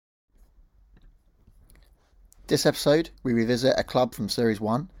This episode, we revisit a club from Series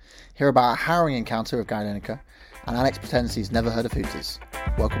 1, hear about a harrowing encounter with Gary Lineker, and Alex pretends he's never heard of Hooters.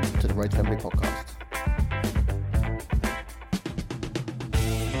 Welcome to the Road to Wembley podcast.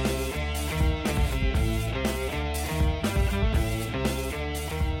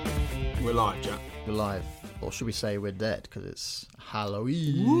 We're live, Jack. We're live, or should we say we're dead, because it's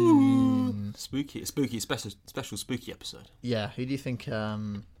Halloween. Woo! Spooky, special spooky episode. Yeah, who do you think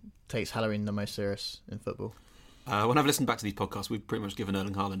takes Halloween the most serious in football? When I've listened back to these podcasts, we've pretty much given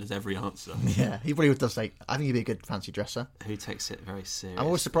Erling Haaland as every answer. Yeah, he probably does take. I think he'd be a good fancy dresser. Who takes it very seriously? I'm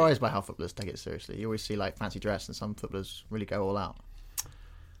always surprised by how footballers take it seriously. You always see like fancy dress, and some footballers really go all out.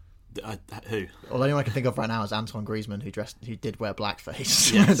 Who? Well, the only one I can think of right now is Antoine Griezmann, who did wear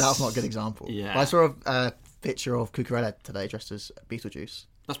blackface. Yes. That was not a good example. Yeah. But I saw a picture of Cucurella today dressed as Beetlejuice,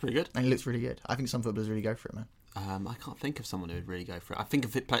 That's pretty good. and he looks really good. I think some footballers really go for it, man. I can't think of someone who would really go for it.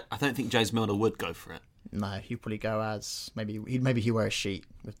 I don't think James Milner would go for it. No, he'd probably go as maybe he'd wear a sheet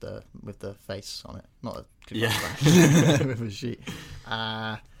with the face on it, not a with a sheet.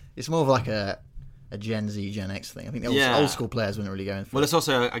 It's more of like a Gen Z, Gen X thing. I think the old school players wouldn't really go in for Well, it. it's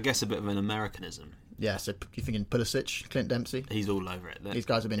also, I guess, a bit of an Americanism. Yeah, so you're thinking Pulisic, Clint Dempsey? He's all over it. These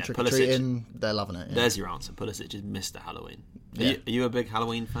guys have been trick-or-treating. They're loving it. Yeah. There's your answer. Pulisic is Mr. Halloween. Yeah. Are you a big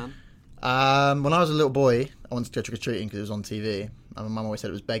Halloween fan? When I was a little boy, I wanted to go trick-or-treating because it was on TV. And my mum always said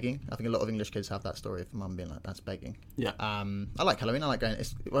it was begging. I think a lot of English kids have that story of mum being like, that's begging. Yeah. I like Halloween. I like going.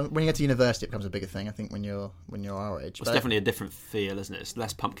 When you get to university, it becomes a bigger thing, I think, when you're our age. It's definitely a different feel, isn't it? It's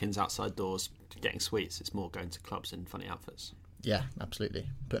less pumpkins outside doors getting sweets. It's more going to clubs in funny outfits. Yeah, absolutely.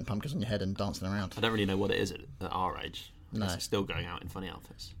 Putting pumpkins on your head and dancing around. I don't really know what it is at our age. No. It's still going out in funny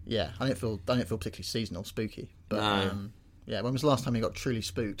outfits. Yeah, I don't feel particularly seasonal, spooky. But No. yeah, when was the last time you got truly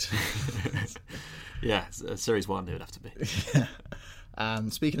spooked? Yeah, Series 1 it would have to be.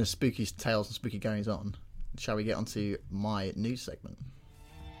 Speaking of spooky tales and spooky goings on, shall we get on to my news segment?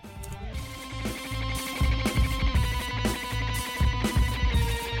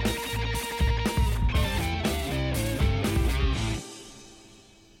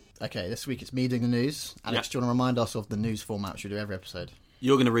 Okay, this week it's me doing the news. Alex, do you want to remind us of the news format which we do every episode?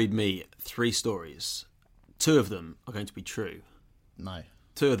 You're going to read me 3 stories. 2 of them are going to be true. No.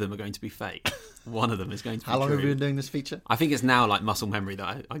 2 of them are going to be fake. 1 of them is going to be How long true. have you been doing this feature? I think it's now like muscle memory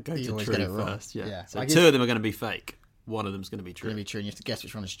that I go You to always true get it wrong. first. Yeah. So I 2 of them are going to be fake. 1 of them is going to be It's true. going to be true, and you have to guess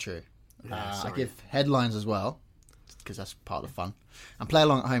which one is true. Yeah, I sorry. give headlines as well, because that's part of the fun. And play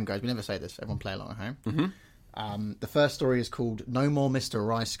along at home, guys. We never say this. Everyone play along at home. Mm-hmm. The first story is called No More Mr.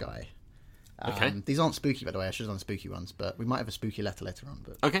 Rice Guy. Okay. These aren't spooky, by the way. I should have done spooky ones, but we might have a spooky letter later on.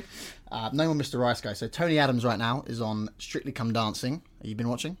 But Okay. No More Mr. Rice Guy. So Tony Adams right now is on Strictly Come Dancing. Have you been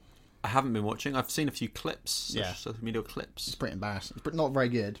watching? I haven't been watching. I've seen a few clips. Yeah. Social media clips. It's pretty embarrassing. It's not very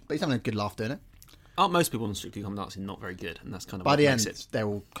good, but he's having a good laugh doing it. Aren't most people on Strictly Come Dancing not very good? And that's kind of By what the makes end, it. they're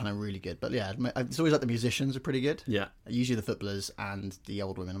all kind of really good. But yeah, it's always like the musicians are pretty good. Yeah. Usually the footballers and the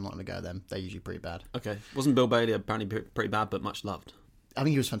old women. I'm not going to go at them. They're usually pretty bad. Okay. Wasn't Bill Bailey apparently pretty bad but much loved? I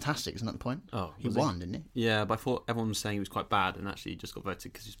think he was fantastic. Isn't that the point? Oh, he was won, didn't he? Yeah, but I thought everyone was saying he was quite bad and actually he just got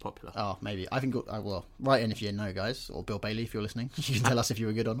voted because he's popular. Oh, maybe. I think. Well, write in if you know, guys, or Bill Bailey if you're listening. You can tell us if you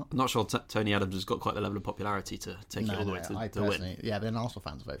were good or not. I'm not sure Tony Adams has got quite the level of popularity to take it all the way I to win. personally, yeah, but then Arsenal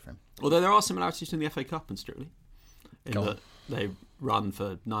fans vote for him. Although there are similarities between the FA Cup and Strictly. In Go that they run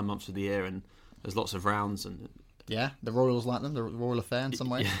for 9 months of the year and there's lots of rounds and Yeah, the Royals like them, the Royal Affair in some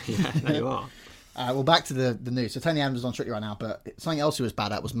way. yeah, there you are. Well, back to the news. So Tony Adams is on Strictly right now, but something else he was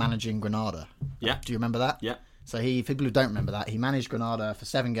bad at was managing Granada. Yeah. Do you remember that? Yeah. So people who don't remember that, he managed Granada for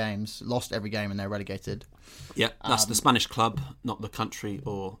 7 games, lost every game, and they're relegated. Yeah, that's the Spanish club, not the country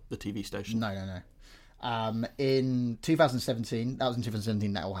or the TV station. No. In 2017, that was in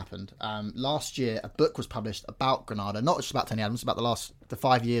 2017 that all happened. Last year, a book was published about Granada, not just about Tony Adams, about the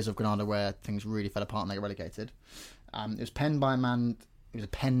 5 years of Granada where things really fell apart and they got relegated. It was penned by a man. It was a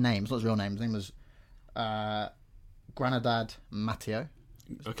pen name. It's not his real name. His name was Granadad Mateo.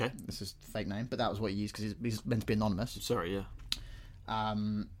 Okay. This is a fake name, but that was what he used because he's meant to be anonymous. Sorry, yeah.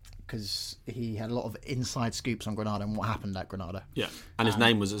 Because he had a lot of inside scoops on Granada and what happened at Granada. Yeah, and his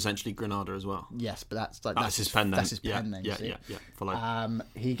name was essentially Granada as well. Yes, but That's his pen name. That's his pen name. Yeah, see? yeah. Follow.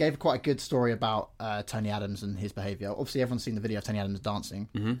 He gave quite a good story about Tony Adams and his behaviour. Obviously, everyone's seen the video of Tony Adams dancing,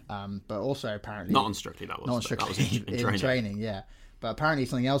 but also apparently Not on Strictly, that was. not on That was Strictly in training. yeah. But apparently,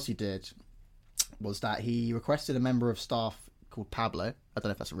 something else he did was that he requested a member of staff called Pablo. I don't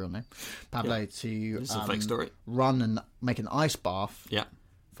know if that's a real name. Pablo to This is a fake story. run and make an ice bath. Yeah.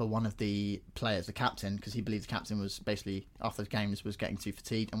 For one of the players, the captain, because he believed the captain was basically, after the games, was getting too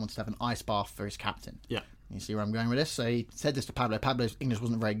fatigued and wanted to have an ice bath for his captain. Yeah. You see where I'm going with this? So he said this to Pablo. Pablo's English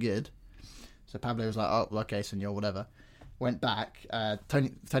wasn't very good. So Pablo was like, oh, well, okay, senor, whatever. Went back.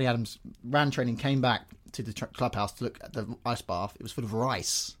 Tony Adams ran training, came back to the clubhouse to look at the ice bath. It was full of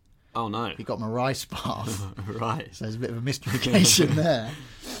rice. Oh, no. He got him a rice bath. Right. So there's a bit of a miscommunication there.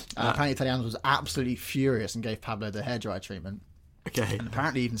 Apparently Tony Adams was absolutely furious and gave Pablo the hairdryer treatment. Okay. And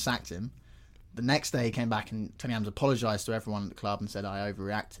apparently even sacked him. The next day he came back and Tony Adams apologised to everyone at the club and said, I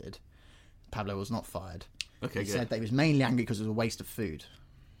overreacted. Pablo was not fired. Okay, He good. said that he was mainly angry because it was a waste of food.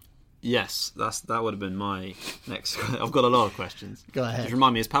 Yes, that would have been my next. I've got a lot of questions. Go ahead. Just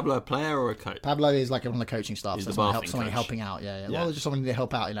remind me, is Pablo a player or a coach? Pablo is like on the coaching staff. He's So the someone, bathing someone coach. helping out. Yeah. Yeah. Well, just someone to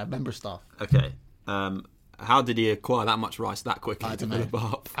help out, member staff. Okay. How did he acquire that much rice that quickly I to don't fill a know.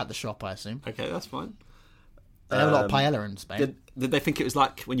 bath? At the shop, I assume. Okay, that's fine. They have a lot of paella in Spain. Did they think it was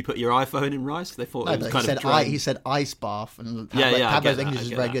like when you put your iPhone in rice? They thought No, it was but kind he of said dry. he said ice bath, and Yeah, I Pablo's get that, English I is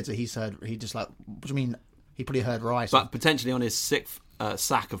get very that. good. So he just like, what do you mean? He probably heard rice. But potentially on his sixth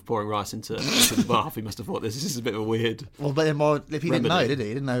sack of pouring rice into the bath, he must have thought this is a bit of a weird. Well, but then if he didn't know, Remedy. did he?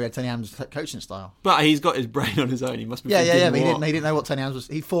 He didn't know Tony Adams' coaching style. But he's got his brain on his own. He must be. Yeah, thinking, but he what? didn't know what Tony Adams was.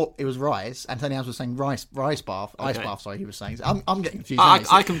 He thought it was rice, and Tony Adams was saying ice bath. Sorry, he was saying. So I'm getting confused.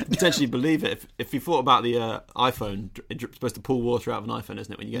 I can potentially believe it if you thought about the iPhone. It's supposed to pull water out of an iPhone,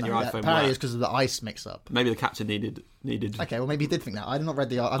 isn't it? When you get your iPhone Apparently, wet. it's because of the ice mix-up. Maybe the captain needed. Okay, well maybe he did think that. I've not read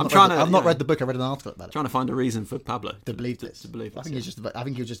the. I've trying not to- read the book. I read an article about it. Trying to find a reason for Pablo To believe this. To believe I this. think it's just. I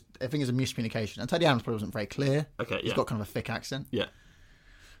think it's a miscommunication. And Tony Adams probably wasn't very clear. Okay, He's yeah. got kind of a thick accent. Yeah.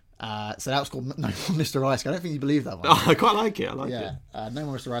 So that was called No More Mr. Rice Guy. I don't think you believe that one. Oh, I quite like it. I like it. Yeah. No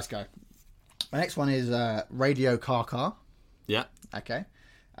More Mr. Rice Guy. The next one is Radio Car. Yeah. Okay.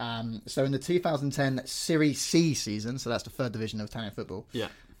 So in the 2010 Serie C season, so that's the third division of Italian football, Yeah.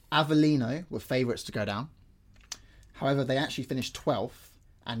 Avellino were favourites to go down. However, they actually finished 12th,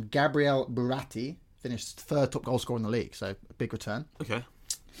 and Gabriele Buratti finished third top goal scorer in the league, so a big return. Okay.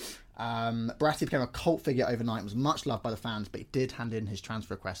 Buratti became a cult figure overnight and was much loved by the fans, but he did hand in his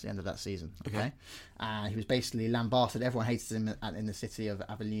transfer request at the end of that season. Okay. He was basically lambasted. Everyone hated him in the city of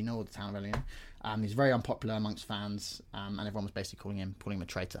Avellino, or the town of Avellino. He's very unpopular amongst fans, and everyone was basically calling him a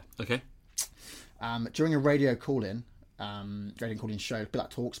traitor. Okay. During a radio call-in show, a bit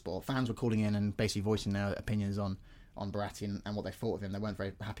like TalkSport, fans were calling in and basically voicing their opinions on Buratti and what they thought of him. They weren't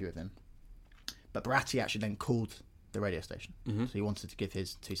very happy with him. But Buratti actually then called the radio station. So he wanted to give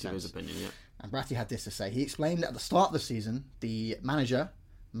his 2 cents. His opinion, yeah. And Buratti had this to say. He explained that at the start of the season, the manager,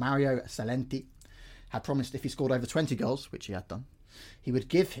 Mario Salenti, had promised if he scored over 20 goals, which he had done, he would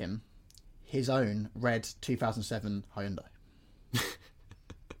give him his own red 2007 Hyundai.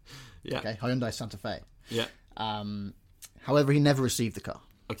 Yeah. Okay, Hyundai Santa Fe. Yeah. However, he never received the car.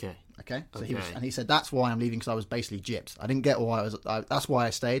 Okay. Okay, so Okay. he said that's why I'm leaving, because I was basically gypped. I didn't get why that's why I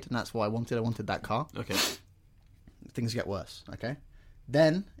stayed, and that's why I wanted that car. Okay. Things get worse. Okay,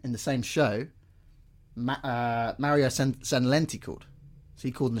 then in the same show, Mario Sanlenti called. So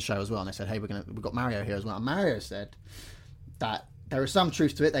he called in the show as well, and they said, "Hey, we've got Mario here as well." And Mario said that there is some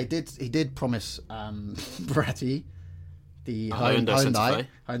truth to it. He did promise Buratti the Hyundai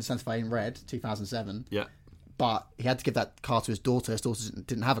Santa Fe in red 2007. Yeah. But he had to give that car to his daughter. His daughter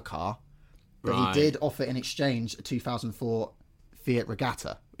didn't have a car. But Right. he did offer in exchange a 2004 Fiat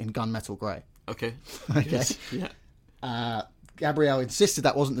Regatta in gunmetal grey. Okay. Okay. Yeah. Gabrielle insisted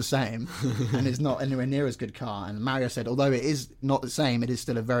that wasn't the same and is not anywhere near as good car. And Mario said, although it is not the same, it is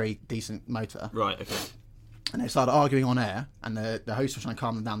still a very decent motor. Right. Okay. And they started arguing on air, and the host was trying to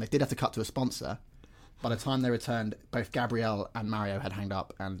calm them down. They did have to cut to a sponsor. By the time they returned, both Gabrielle and Mario had hanged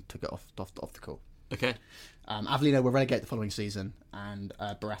up and took it off the call. Okay. Avellino were relegated the following season, and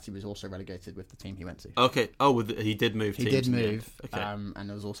Buratti was also relegated with the team he went to. Okay. Oh, he did move. He teams did in the end. move, Okay. and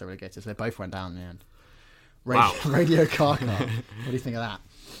it was also relegated. So they both went down in the end. Wow. Radio Car. What do you think of that?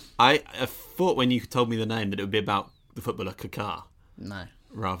 I thought when you told me the name that it would be about the footballer Kaká No.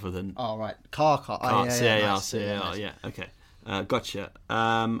 rather than Oh, right. Car. Car, nice. C-A-R, yeah. Okay. Gotcha.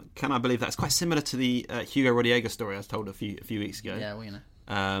 Can I believe that? It's quite similar to the Hugo Rodallega story I was told a few weeks ago. Yeah, well, you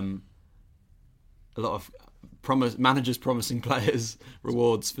know. A lot of managers promising players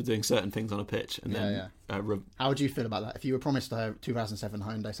rewards for doing certain things on a pitch, and then How would you feel about that? If you were promised a 2007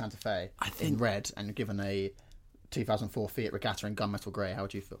 Hyundai Santa Fe in red and given a 2004 Fiat Regatta in gunmetal grey, how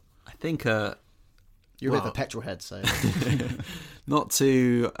would you feel? I think You're a bit of a petrol head, so not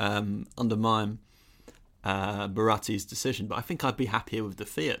to undermine Buratti's decision, but I think I'd be happier with the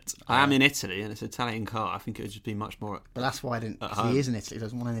Fiat. I am in Italy, and it's an Italian car. I think it would just be much more. But that's why I didn't. He is in Italy. He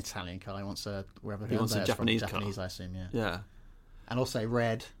doesn't want an Italian car. He wants a wherever He wants a is Japanese from. car. Japanese, I assume. Yeah. Yeah. And also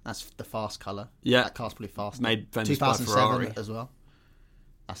red. That's the fast colour. Yeah. That car's probably fast. Made famous by 2007 Ferrari. as well.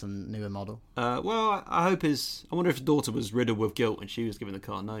 That's a newer model. Well, I hope I wonder if his daughter was riddled with guilt when she was given the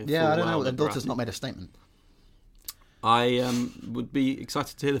car. No. Yeah, I don't know. The daughter's not made a statement. I would be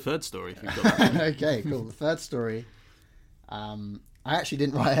excited to hear the third story if you've got that. Okay, cool. The third story. I actually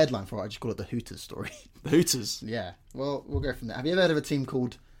didn't write a headline for it. I just called it the Hooters story. The Hooters? Yeah. Well, we'll go from there. Have you ever heard of a team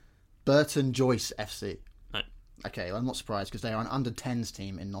called Burton Joyce FC? No. Okay, well, I'm not surprised because they are an under-10s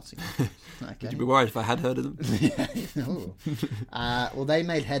team in Nottingham. Okay. Would you be worried if I had heard of them? Yeah. Well, they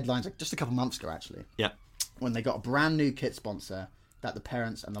made headlines just a couple months ago, actually. Yeah. When they got a brand new kit sponsor that the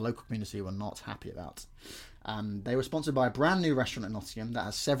parents and the local community were not happy about. They were sponsored by a brand new restaurant in Nottingham that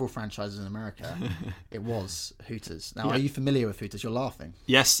has several franchises in America. It was Hooters. Now, Are you familiar with Hooters? You're laughing.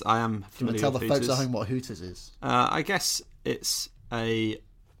 Yes, I am familiar Can you tell with the Hooters. folks at home what Hooters is? I guess it's a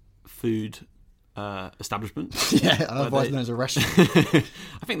food establishment. Yeah, otherwise known as a restaurant.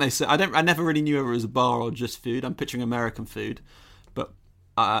 I think they say I never really knew if it was a bar or just food. I'm picturing American food, but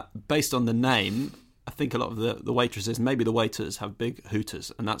based on the name, I think a lot of the waitresses, maybe the waiters, have big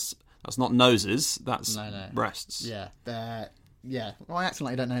hooters, and that's not noses, that's breasts. Yeah, yeah. Well, I acting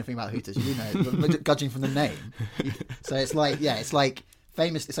like you don't know anything about Hooters. You do know, but judging from the name. So it's like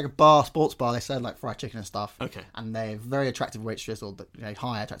famous. It's like a bar, sports bar. They serve like fried chicken and stuff. Okay. And they're very attractive waitresses, or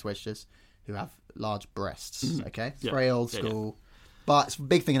high attractive waitresses who have large breasts. Mm-hmm. Okay, it's very old school, but it's a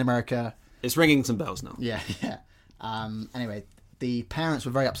big thing in America. It's ringing some bells now. Yeah. Anyway, the parents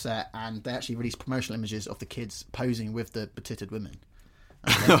were very upset, and they actually released promotional images of the kids posing with the betitted women.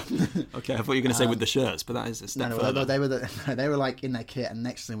 Okay, I thought you were going to say with the shirts, but that is a step further. They were like in their kit, and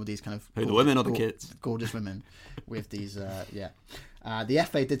next to them were these kind of the women or the kids? Gorgeous women with these. The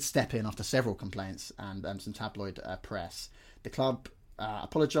FA did step in after several complaints and some tabloid press. The club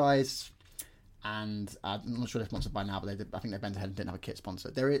apologised, and I'm not sure they're sponsored by now, but I think they went ahead and didn't have a kit sponsor.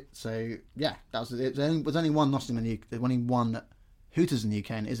 That was it. There was only one Nottingham. There's only one Hooters in the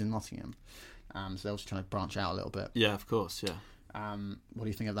UK, and it is in Nottingham. So they're also trying to branch out a little bit. Yeah, of course. Yeah. What do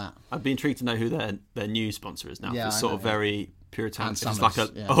you think of that? I'd be intrigued to know who their new sponsor is now. Yeah, it's sort of very puritanic. It's Summers, like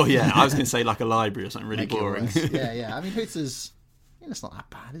I was going to say like a library or something really boring. Yeah. I mean, Hooters, it's not that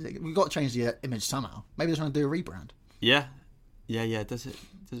bad, is it? We've got to change the image somehow. Maybe they're trying to do a rebrand. Yeah. Does it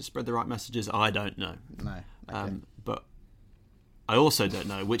spread the right messages? I don't know. No. Okay. But I also don't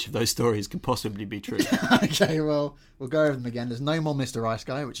know which of those stories can possibly be true. Okay, well, we'll go over them again. There's No More Mr. Rice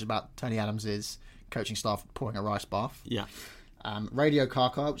Guy, which is about Tony Adams' coaching staff pouring a rice bath. Yeah. Radio Car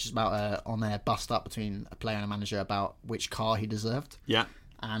Car, which is about on-air bust-up between a player and a manager about which car he deserved. Yeah.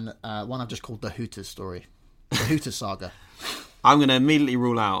 And one I've just called the Hooters story. The Hooters saga. I'm going to immediately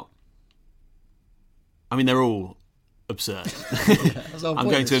rule out... I mean, they're all absurd. I'm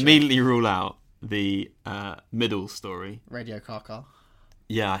going to immediately rule out the middle story. Radio Car Car.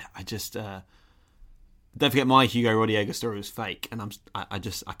 Yeah, I just... don't forget my Hugo Rodriguez story was fake, and I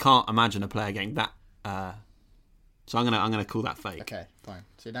can't imagine a player getting that... So I'm gonna call that fake. Okay, fine.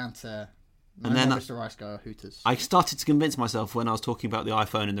 So you're down to Mr. Rice Guy or Hooters. I started to convince myself when I was talking about the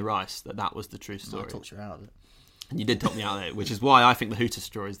iPhone and the rice that was the true story. I talked you out of it. And you did talk me out of it, which is why I think the Hooters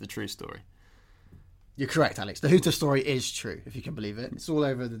story is the true story. You're correct, Alex. The Hooters story is true, if you can believe it. It's all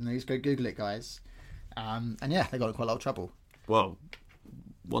over the news. Go Google it, guys. And yeah, they got in quite a lot of trouble. Well,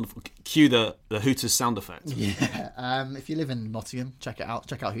 wonderful. Cue the Hooters sound effect. Yeah. If you live in Nottingham, check it out.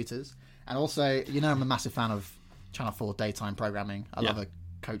 Check out Hooters. And also, I'm a massive fan of Channel 4 daytime programming. I love a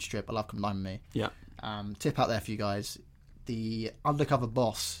coach trip. I love Come Dine With Me. Yeah. Tip out there for you guys. The undercover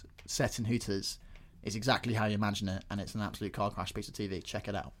boss set in Hooters is exactly how you imagine it, and it's an absolute car crash piece of TV. Check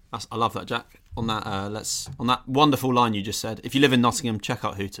it out. I love that, Jack. On that wonderful line you just said, if you live in Nottingham, check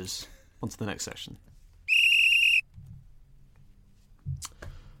out Hooters. On to the next section.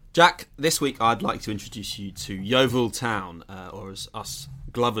 Jack, this week I'd like to introduce you to Yeovil Town, or as us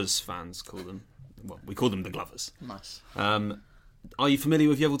Glovers fans call them. Well, we call them the Glovers. Nice. Are you familiar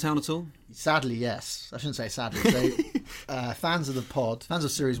with Yeovil Town at all? Sadly, yes. I shouldn't say sadly. So, fans of the pod, fans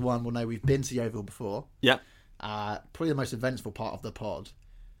of Series 1 will know we've been to Yeovil before. Yeah. Probably the most eventful part of the pod.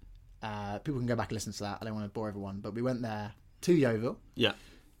 People can go back and listen to that. I don't want to bore everyone. But we went there to Yeovil. Yeah.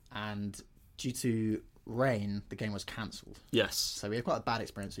 And due to rain, the game was cancelled. Yes. So we had quite a bad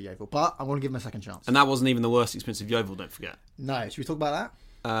experience at Yeovil. But I want to give them a second chance. And that wasn't even the worst experience of Yeovil, don't forget. No. Should we talk about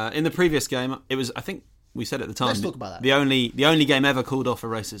that? In the previous game, it was, I think we said at the time, let's talk about that. The only game ever called off for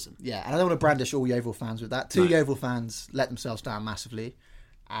racism. Yeah, and I don't want to brandish all Yeovil fans with that. Two Yeovil fans let themselves down massively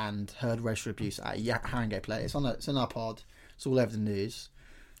and heard racial abuse at a Haringey player. It's in our pod. It's all over the news.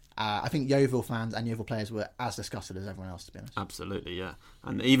 I think Yeovil fans and Yeovil players were as disgusted as everyone else, to be honest. Absolutely, yeah.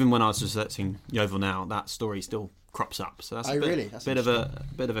 And even when I was researching Yeovil now, that story still crops up. So that's a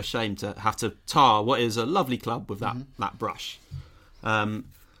bit of a shame to have to tar what is a lovely club with that brush.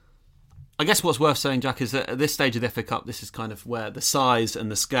 I guess what's worth saying, Jack, is that at this stage of the FA Cup, this is kind of where the size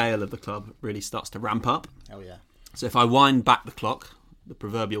and the scale of the club really starts to ramp up. Oh, yeah. So if I wind back the clock, the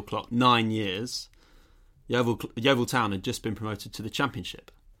proverbial clock, 9 years, Yeovil Town had just been promoted to the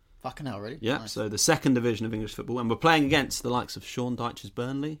Championship. Fucking hell, really? Yeah, Nice. so the second division of English football, and we're playing against the likes of Sean Dyche's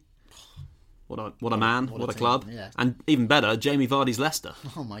Burnley. What a man, what a team, club. yeah. And even better, Jamie Vardy's Leicester.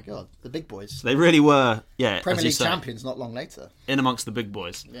 Oh, my God. The big boys. They really were, yeah, Premier as you League say, champions not long later. in amongst the big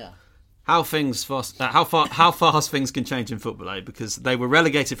boys. Yeah. How fast things can change in football, eh? Because they were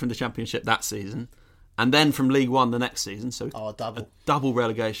relegated from the Championship that season, and then from League One the next season. So Oh, double. a double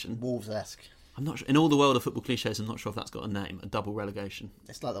relegation. Wolves-esque. I'm not sure, in all the world of football cliches. I'm not sure if that's got a name. A double relegation.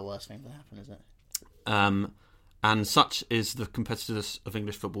 It's like the worst thing that happened, isn't it? And such is the competitiveness of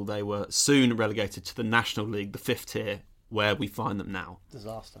English football. They were soon relegated to the National League, the 5th tier, where we find them now.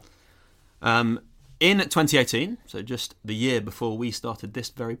 Disaster. In 2018, so just the year before we started this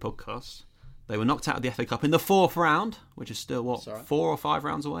very podcast, they were knocked out of the FA Cup in the 4th round, which is still, what, Sorry. 4 or 5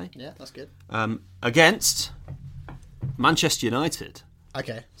 rounds away? Yeah, that's good. Against Manchester United.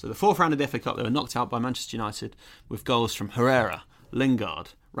 Okay. So the 4th round of the FA Cup, they were knocked out by Manchester United with goals from Herrera, Lingard,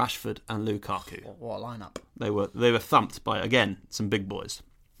 Rashford and Lukaku. What a lineup. They were thumped by, again, some big boys.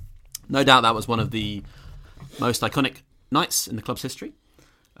 No doubt that was one of the most iconic nights in the club's history,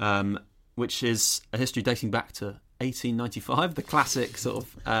 which is a history dating back to 1895, the classic sort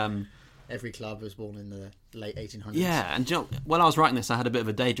of... Every club was born in the late 1800s. yeah, and you know, while I was writing this, I had a bit of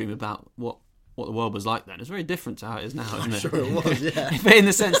a daydream about what the world was like then. It's very different to how it is now, isn't it? Sure it was, yeah. But in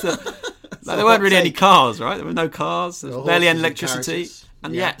the sense that like, there weren't really any cars, right? There were no cars, there was barely any electricity,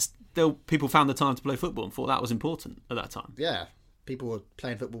 and yet still people found the time to play football and thought that was important at that time. Yeah. People were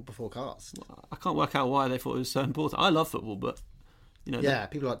playing football before cars. I can't work out why they thought it was so important. I love football, but you know, Yeah,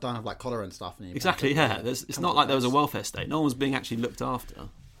 people like dying of like cholera and stuff. And exactly. Yeah, it's not like there was a welfare state. No one was being actually looked after.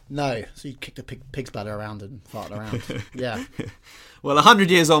 No, so you kicked a pig's bladder around and farted around. Yeah. Well, 100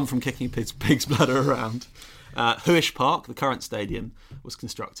 years on from kicking pig's bladder around, Huish Park, the current stadium, was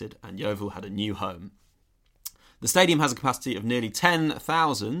constructed and Yeovil had a new home. The stadium has a capacity of nearly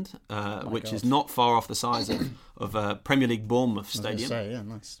 10,000, which is not far off the size of Premier League Bournemouth Stadium. Yeah,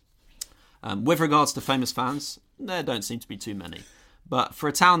 nice. With regards to famous fans, there don't seem to be too many. But for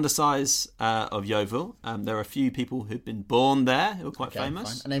a town the size of Yeovil, there are a few people who've been born there who are quite famous.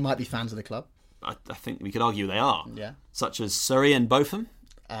 Fine. And they might be fans of the club. I think we could argue they are. Yeah. Such as Surrey and Botham.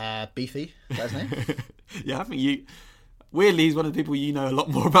 Beefy, that's his name. Yeah, I think you... Weirdly, he's one of the people you know a lot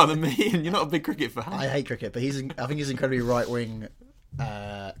more about than me, and you're not a big cricket fan. I hate cricket, but I think he's an incredibly right-wing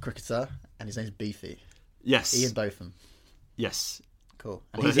cricketer, and his name's Beefy. Yes. Ian Botham. Yes. Cool.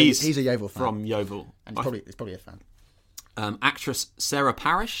 And Well, he's a Yeovil fan. From Yeovil. And he's probably a fan. Actress Sarah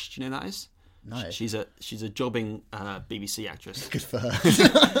Parish, do you know who that is? No. She's a jobbing BBC actress. Good for her.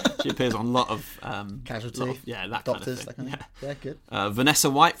 She appears on a lot of... Casualty. that Doctors, kind of thing. Yeah, good. Vanessa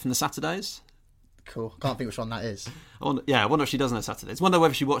White from The Saturdays. Cool. Can't think which one that is. I wonder if she does on the Saturdays. Wonder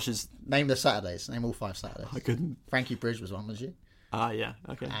whether she watches... Name the Saturdays. Name all 5 Saturdays. I couldn't. Frankie Bridge was one, was you? Yeah,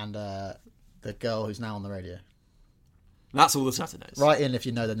 okay. And the girl who's now on the radio. That's all the Saturdays. Write in if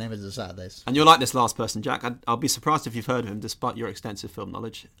you know the name of the Saturdays. And you're like this last person, Jack. I'll be surprised if you've heard of him, despite your extensive film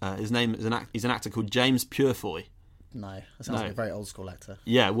knowledge. His name is he's an actor called James Purefoy. No, that sounds like a very old school actor.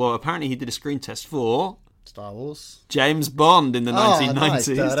 Yeah, well, apparently he did a screen test for Star Wars. James Bond in the 1990s. Nice.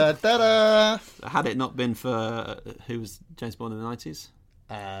 Da-da-da-da. Had it not been for who was James Bond in the 90s?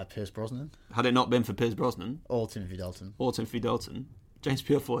 Pierce Brosnan. Had it not been for Piers Brosnan Or Timothy Dalton. or Timothy Dalton, James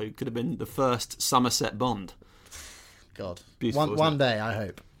Purefoy could have been the first Somerset Bond. God. Beautiful, One day, I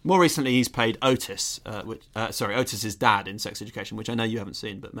hope. More recently, he's played Otis, Otis's dad in Sex Education, which I know you haven't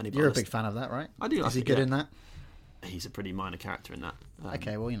seen, but many of You're a us- big fan of that, right? I do like Is he it, good yeah. in that? He's a pretty minor character in that.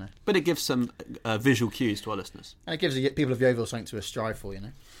 Okay, well, you know. But it gives some visual cues to our listeners. And it gives the people of Yeovil something to strive for, you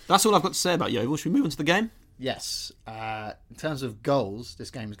know. That's all I've got to say about Yeovil. Should we move on to the game? Yes. In terms of goals,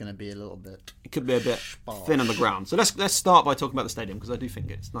 this game is going to be a little bit... It could be a bit Sparse. thin on the ground. So let's start by talking about the stadium, because I do think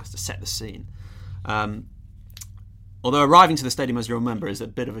it's nice to set the scene. Although arriving to the stadium, as you remember, is a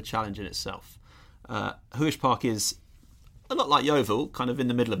bit of a challenge in itself. Huish Park is a lot like Yeovil, kind of in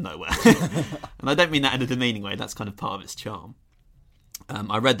the middle of nowhere. And I don't mean that in a demeaning way, that's kind of part of its charm.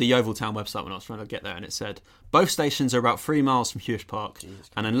 I read the Yeovil Town website when I was trying to get there, and it said, both stations are about 3 miles from Huish Park,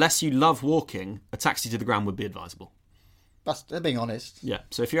 and unless you love walking, a taxi to the ground would be advisable. They're being honest. Yeah,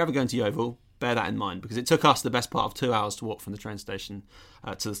 so if you're ever going to Yeovil, bear that in mind, because it took us the best part of 2 hours to walk from the train station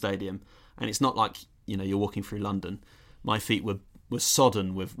to the stadium, and it's not like you're walking through London. My feet were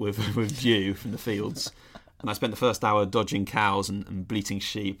sodden with dew from the fields, and I spent the first hour dodging cows and bleating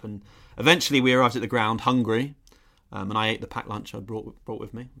sheep, and eventually we arrived at the ground hungry, and I ate the packed lunch I brought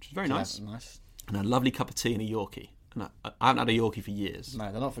with me, which was very nice. Nice. And a lovely cup of tea and a Yorkie. And I haven't had a Yorkie for years.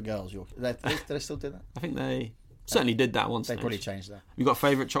 No, they're not for girls. Do they still do that? I think they certainly did that once. They probably changed that. You got a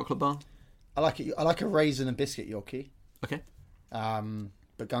favourite chocolate bar? I like a raisin and biscuit Yorkie. Okay.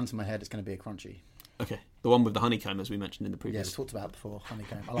 But gun to my head, it's going to be a crunchy. Okay. The one with the honeycomb, as we mentioned in the previous. Yeah, we talked about it before.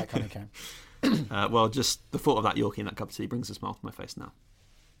 Honeycomb. I like honeycomb. Well, just the thought of that Yorkie and that cup of tea brings a smile to my face now.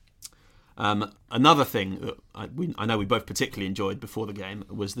 Another thing that I know we both particularly enjoyed before the game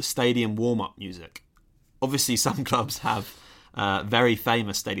was the stadium warm-up music. Obviously, some clubs have very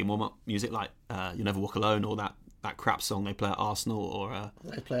famous stadium warm-up music, like "You Never Walk Alone" or that crap song they play at Arsenal. Or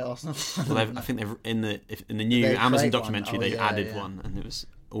they play at Arsenal. Well, I think they've in the new Amazon documentary they added one, and it was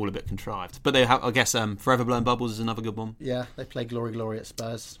all a bit contrived. But they have, I guess, "Forever Blowing Bubbles" is another good one. Yeah, they play "Glory Glory" at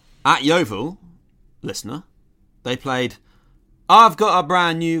Spurs. At Yeovil, listener, they played "I've Got a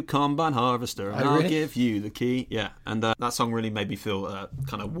Brand New Combine Harvester and I'll give you the key." Yeah, and that song really made me feel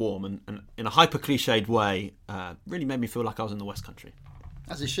kind of warm and in a hyper cliched way, really made me feel like I was in the West Country.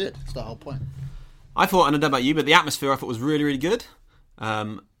 As it should. That's the whole point. I thought, and I don't know about you, but the atmosphere I thought was really, really good.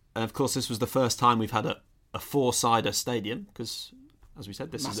 And of course, this was the first time we've had a four-sider stadium because, as we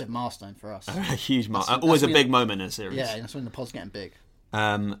said, this Massive is milestone for us. a huge milestone. Always a big moment in a series. Yeah, that's when the pod's getting big.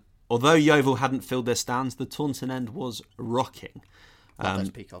 Although Yeovil hadn't filled their stands, the Taunton end was rocking. Like those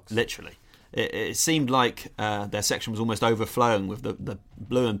peacocks. Literally. It seemed like their section was almost overflowing with the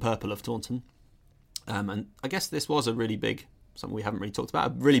blue and purple of Taunton. And I guess this was a really big, something we haven't really talked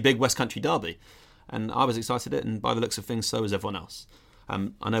about, a really big West Country derby. And I was excited at it, and by the looks of things, so was everyone else.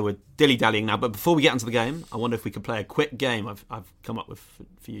 I know we're dilly-dallying now, but before we get into the game, I wonder if we could play a quick game I've come up with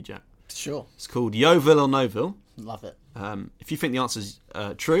for you, Jack. Sure. It's called Yeovil or Noville. Love it. If you think the answer's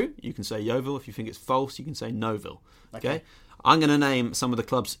true, you can say Yeovil. If you think it's false, you can say Noville. Okay? I'm going to name some of the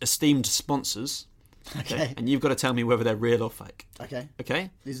club's esteemed sponsors. Okay. And you've got to tell me whether they're real or fake. Okay. Okay?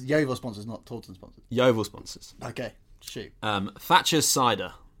 These are Yeovil sponsors, not Taunton sponsors. Yeovil sponsors. Okay. Shoot. Thatcher's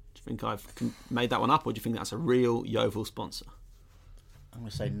Cider. Do you think I've made that one up, or do you think that's a real Yeovil sponsor? I'm going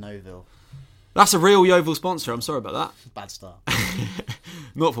to say Noville. That's a real Yeovil sponsor. I'm sorry about that. Bad start.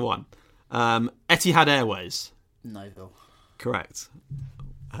 Not for one. Etihad Airways. Noville. Correct.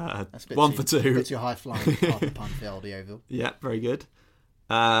 That's a bit one too, for two. A bit too high flying. Half a pun for the old Yeovil. Yeah, very good.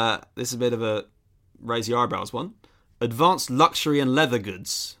 This is a bit of a raise your eyebrows one. Advanced luxury and leather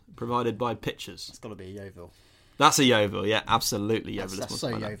goods provided by Pitchers. It's got to be a Yeovil. That's a Yeovil, yeah, absolutely Yeovil. That's so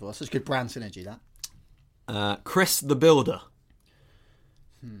Yeovil. That's such good brand synergy, that. Chris the Builder.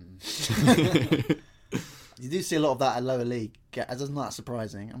 You do see a lot of that at lower league. That's not that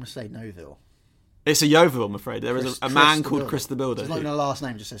surprising. I'm going to say Noville. It's a Yeovil, I'm afraid. There is a man called Chris the Builder. It's not even a last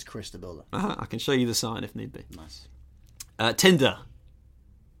name, it just says Chris the Builder. I can show you the sign if need be. Nice. Tinder.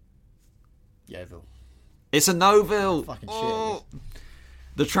 Yeovil. It's a Noville. Fucking shit.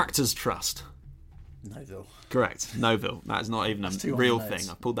 The Tractors Trust. Noville. Correct. Noville. That is not even That's a real thing.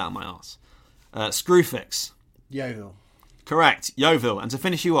 I pulled that on my arse. Screwfix. Yeovil. Correct. Yeovil. And to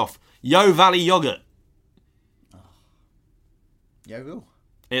finish you off, Yo Valley Yogurt. Yeovil?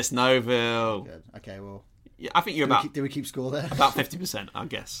 It's Noville. Good. Okay, well. Yeah, I think you're Do we keep score there? about 50%, I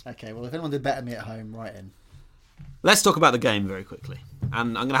guess. Okay, well, if anyone did better than me at home, write in. Let's talk about the game very quickly.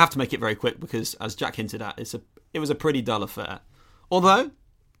 And I'm going to have to make it very quick because, as Jack hinted at, it was a pretty dull affair. Although,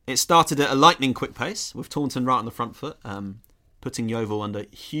 it started at a lightning quick pace with Taunton right on the front foot, putting Yeovil under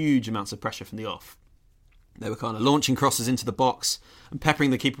huge amounts of pressure from the off. They were kind of launching crosses into the box and peppering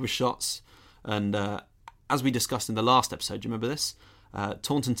the keeper with shots. And as we discussed in the last episode, do you remember this?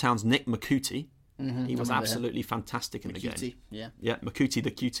 Taunton Town's Nick McCooty. Mm-hmm, he was absolutely fantastic in the game. Yeah, McCooty the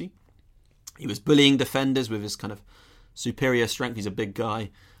cutie. He was bullying defenders with his kind of superior strength. He's a big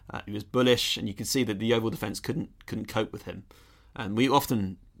guy. He was bullish, and you could see that the Yeovil defence couldn't cope with him. And we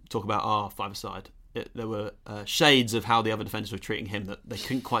often talk about our five-a-side. There were shades of how the other defenders were treating him that they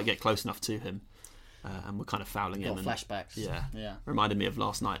couldn't quite get close enough to him, and were kind of fouling him. Flashbacks. Yeah. Reminded me of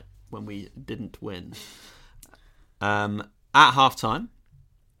last night when we didn't win. At half-time,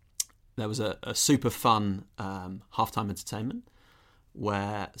 there was a super fun half-time entertainment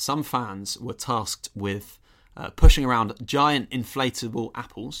where some fans were tasked with pushing around giant inflatable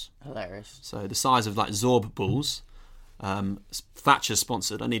apples. Hilarious. So the size of like Zorb balls. Thatcher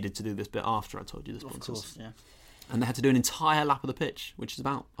sponsored. I needed to do this bit after I told you the sponsors. Of course, yeah. And they had to do an entire lap of the pitch, which is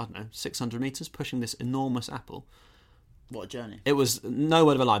about, 600 metres, pushing this enormous apple. What a journey. It was, no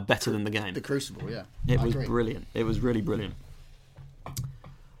word of a lie, better than the game. The Crucible, yeah. It was brilliant. It was really brilliant.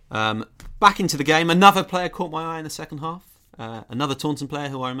 Back into the game, another player caught my eye in the second half. Another Taunton player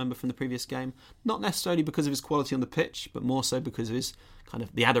who I remember from the previous game. Not necessarily because of his quality on the pitch, but more so because of his kind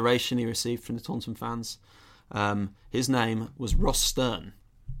of the adoration he received from the Taunton fans. His name was Ross Stern.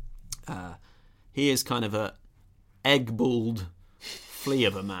 He is kind of a egg-balled flea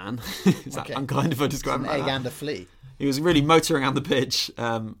of a man. Is that unkind if I describe An him like egg that? and a flea. He was really motoring around the pitch,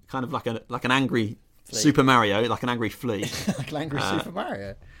 kind of like an angry Super Mario, like an angry flea. Like an angry Super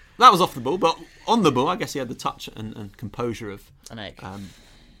Mario. That was off the ball, but on the ball, I guess he had the touch and composure of An egg.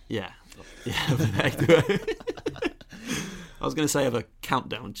 yeah, of an egg. I was going to say of a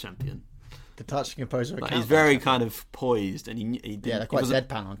countdown champion. The touch and composer. Like he's very kind of poised, and he didn't, they're quite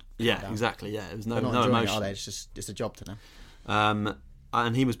deadpan on. Yeah, exactly. Yeah, it was no They're not emotion. It, are they? It's a job to them.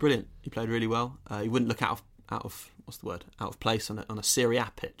 And he was brilliant. He played really well. He wouldn't look out of what's the word? Out of place on a Serie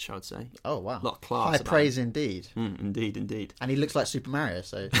A pitch, I would say. Oh wow, a lot of class. High praise indeed. Indeed. And he looks like Super Mario,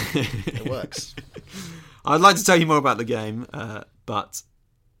 so it works. I'd like to tell you more about the game, but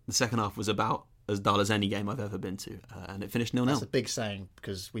the second half was about as dull as any game I've ever been to, and it finished 0-0. That's a big saying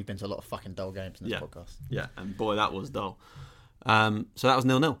because we've been to a lot of fucking dull games in this podcast. Yeah, and boy, that was dull. So that was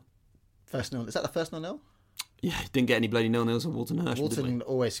 0-0. First 0. Is that the first 0-0? Yeah, didn't get any bloody 0-0s at Walton Hersham. Walton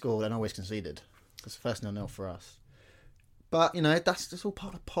always scored and always conceded. It's the first 0-0 for us. But you know that's all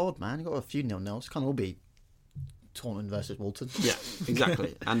part of the pod, man. You got a few 0-0s. Can't all be Taunton versus Walton. Yeah,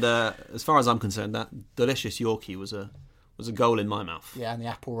 exactly. And as far as I'm concerned, that delicious Yorkie was a goal in my mouth. Yeah, and the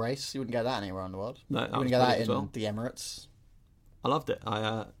apple race. You wouldn't get that anywhere in the world. No, you wouldn't get that in the Emirates. I loved it.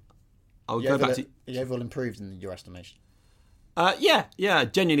 I would go back to. The overall improved in your estimation. Yeah,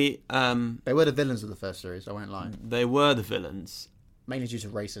 genuinely. They were the villains of the first series. I won't lie. They were the villains, mainly due to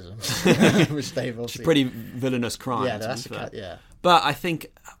racism, which they've it's a pretty villainous crime. Yeah, that's yeah. But I think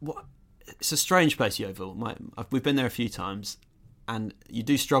it's a strange place, Yeovil. We've been there a few times, and you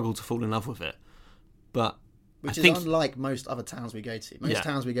do struggle to fall in love with it. But which I is think, unlike most other towns we go to. Most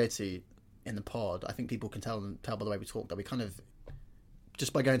towns we go to in the pod, I think people can tell by the way we talk that we kind of,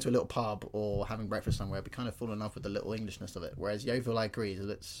 just by going to a little pub or having breakfast somewhere, we kind of fall in love with the little Englishness of it. Whereas Yeovil, I agree, is a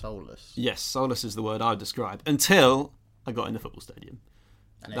bit soulless. Yes, soulless is the word I would describe. Until I got in the football stadium.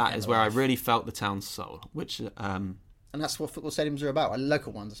 That is where I really felt the town's soul. And that's what football stadiums are about,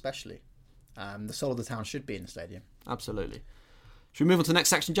 local ones especially. The soul of the town should be in the stadium. Absolutely. Should we move on to the next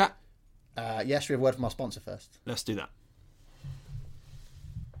section, Jack? Yes, we have a word from our sponsor first. Let's do that.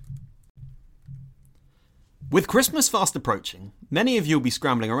 With Christmas fast approaching, many of you will be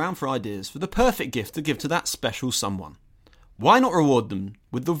scrambling around for ideas for the perfect gift to give to that special someone. Why not reward them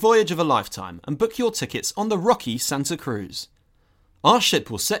with the voyage of a lifetime and book your tickets on the Rocky Santa Cruz? Our ship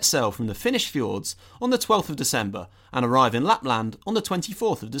will set sail from the Finnish fjords on the 12th of December and arrive in Lapland on the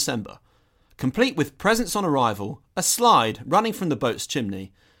 24th of December. Complete with presents on arrival, a slide running from the boat's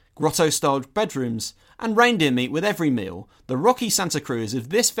chimney, grotto-style bedrooms, and reindeer meat with every meal, the Rocky Santa Cruz is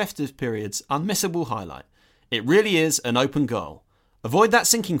this festive period's unmissable highlight. It really is an open goal. Avoid that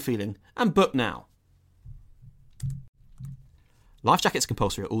sinking feeling and book now. Life jackets are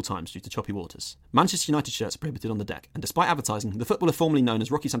compulsory at all times due to choppy waters. Manchester United shirts are prohibited on the deck, and despite advertising, the footballer formerly known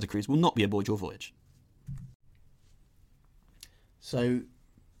as Rocky Santa Cruz will not be aboard your voyage. So,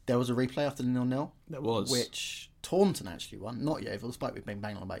 there was a replay after the 0-0. There was. Which Taunton actually won, not Yeovil, despite we've been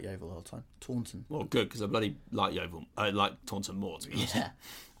banging on about Yeovil the whole time. Taunton. Well, good, because I bloody like Yeovil. I like Taunton more, to be honest.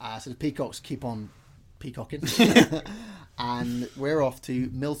 Yeah. So the Peacocks keep on peacocking. And we're off to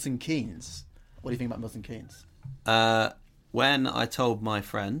Milton Keynes. What do you think about Milton Keynes? When I told my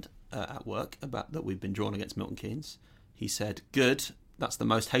friend at work about that we've been drawn against Milton Keynes, he said, good, that's the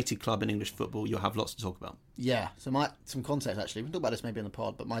most hated club in English football, you'll have lots to talk about. Yeah, so some context actually, we can talk about this maybe in the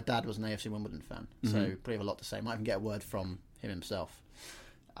pod, but my dad was an AFC Wimbledon fan, so probably have a lot to say. Might even get a word from him himself.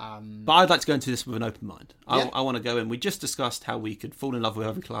 But I'd like to go into this with an open mind. I want to go in. We just discussed how we could fall in love with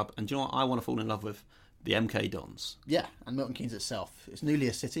every club, and do you know what? I want to fall in love with the MK Dons. Yeah, and Milton Keynes itself. It's newly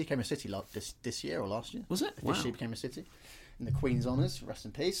a city. It became a city this year or last year. Was it? Officially became a city. In the Queen's honours. Rest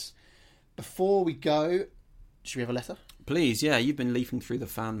in peace. Before we go, should we have a letter? Please, yeah. You've been leafing through the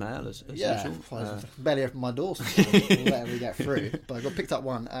fan mail as usual. I barely opened my door since we'll let her get through. But I got picked up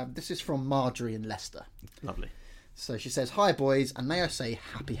one. This is from Marjorie in Leicester. Lovely. So she says, "Hi boys, and may I say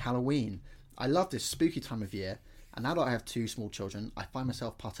happy Halloween. I love this spooky time of year, and now that I have 2 small children, I find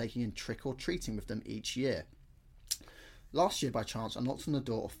myself partaking in trick-or-treating with them each year. Last year, by chance, I knocked on the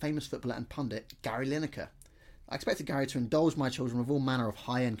door of famous footballer and pundit Gary Lineker. I expected Gary to indulge my children with all manner of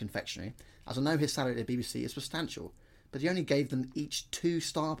high-end confectionery, as I know his salary at the BBC is substantial, but he only gave them each 2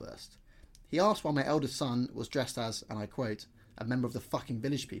 Starburst. He asked why my eldest son was dressed as, and I quote, a member of the fucking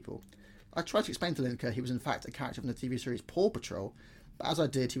village people. I tried to explain to Lineker he was in fact a character from the TV series Paw Patrol, but as I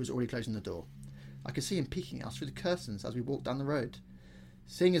did, he was already closing the door. I could see him peeking at us through the curtains as we walked down the road.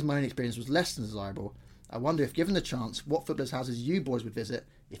 Seeing as my own experience was less than desirable, I wonder if given the chance, what footballers' houses you boys would visit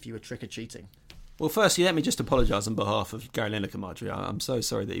if you were trick-or-treating." Well, firstly, let me just apologise on behalf of Gary Lineker, Marjorie. I'm so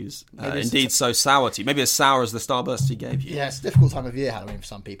sorry that he was Maybe indeed so sour to you. Maybe as sour as the starburst he gave you. Yeah, it's a difficult time of year, Halloween, for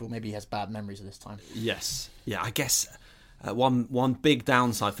some people. Maybe he has bad memories of this time. Yes. Yeah, I guess one big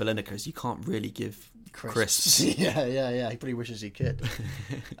downside for Lineker is you can't really give crisps. Yeah. He probably wishes he could.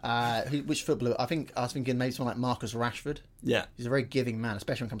 Which footballer? I was thinking maybe someone like Marcus Rashford. Yeah. He's a very giving man,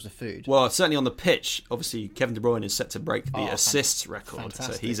 especially when it comes to food. Well, certainly on the pitch, obviously Kevin De Bruyne is set to break the assists record.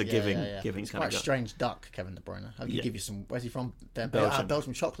 Fantastic. So he's a giving He's kind quite of a guy. strange duck, Kevin De Bruyne. I could give you some. Where's he from? Belgium.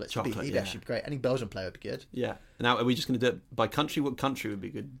 Belgium chocolates. He'd be actually great. Any Belgian player would be good. Yeah. Now, are we just going to do it by country? What country would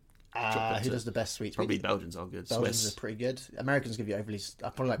be good? Who does the best sweets? Probably Belgians are good. Belgians Swiss. are pretty good. Americans give you overly.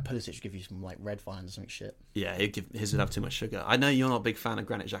 Probably like Pulisic would give you some like red vine or something shit. Yeah, his would have too much sugar. I know you're not a big fan of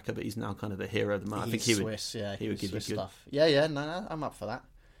Granit Xhaka, but he's now kind of the hero of the month. I think he would. Swiss, yeah, he would give Swiss you good stuff. Yeah, no, I'm up for that.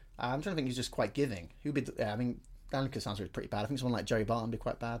 I'm trying to think. He's just quite giving. Who would be? I mean, Danica sounds pretty bad. I think someone like Joey Barton would be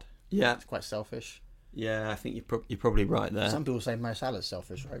quite bad. Yeah, it's quite selfish. Yeah, I think you're probably right there. Some people say Mo Salah's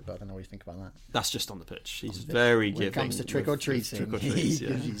selfish, right? But I don't know what you think about that. That's just on the pitch. He's very giving. When it comes to trick or treating, he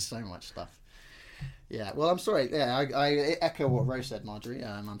gives you so much stuff. Yeah, well, I'm sorry. Yeah, I echo what Rose said, Marjorie.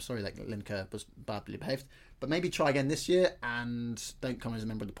 I'm sorry that Lineker was badly behaved. But maybe try again this year and don't come as a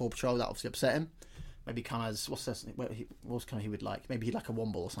member of the Paw Patrol. That obviously upset him. Maybe come as, what kind of he would like? Maybe he'd like a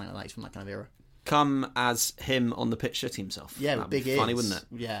Womble or something like that. He's from that kind of era. Come as him on the pitch shitting himself. Yeah, That'd with big ears. Funny, wouldn't it?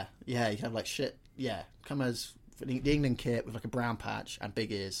 Yeah, you can have like shit. Yeah, come as the England kit with like a brown patch and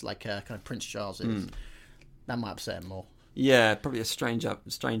big ears, like kind of Prince Charles is. That might upset him more. Yeah, probably a strange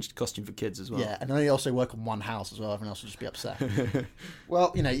costume for kids as well. Yeah, and then you also work on one house as well. Everyone else will just be upset.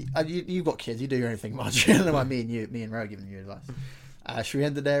 Well, you've got kids. You do your own thing, Marjorie. I don't know why me and Ro are giving you advice. Should we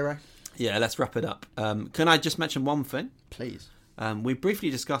end the day, Ro? Yeah, let's wrap it up. Can I just mention one thing? Please. We briefly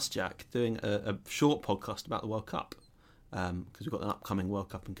discussed, Jack, doing a short podcast about the World Cup because we've got an upcoming World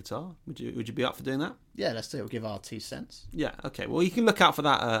Cup in Qatar. Would you be up for doing that? Yeah, let's do it. We'll give our 2 cents. Yeah, okay. Well, you can look out for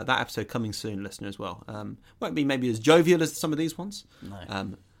that episode coming soon, listener, as well. Won't be maybe as jovial as some of these ones.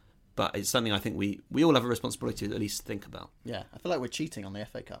 No. But it's something I think we all have a responsibility to at least think about. Yeah, I feel like we're cheating on the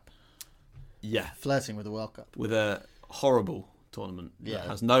FA Cup. Yeah. Flirting with the World Cup. With a horrible tournament that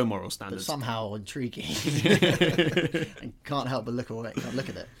has no moral standards. But somehow intriguing. And can't help but look away. Can't look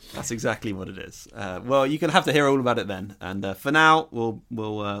at it. That's exactly what it is. Well, you can have to hear all about it then. And for now,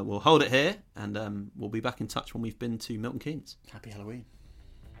 we'll hold it here, and we'll be back in touch when we've been to Milton Keynes. Happy Halloween.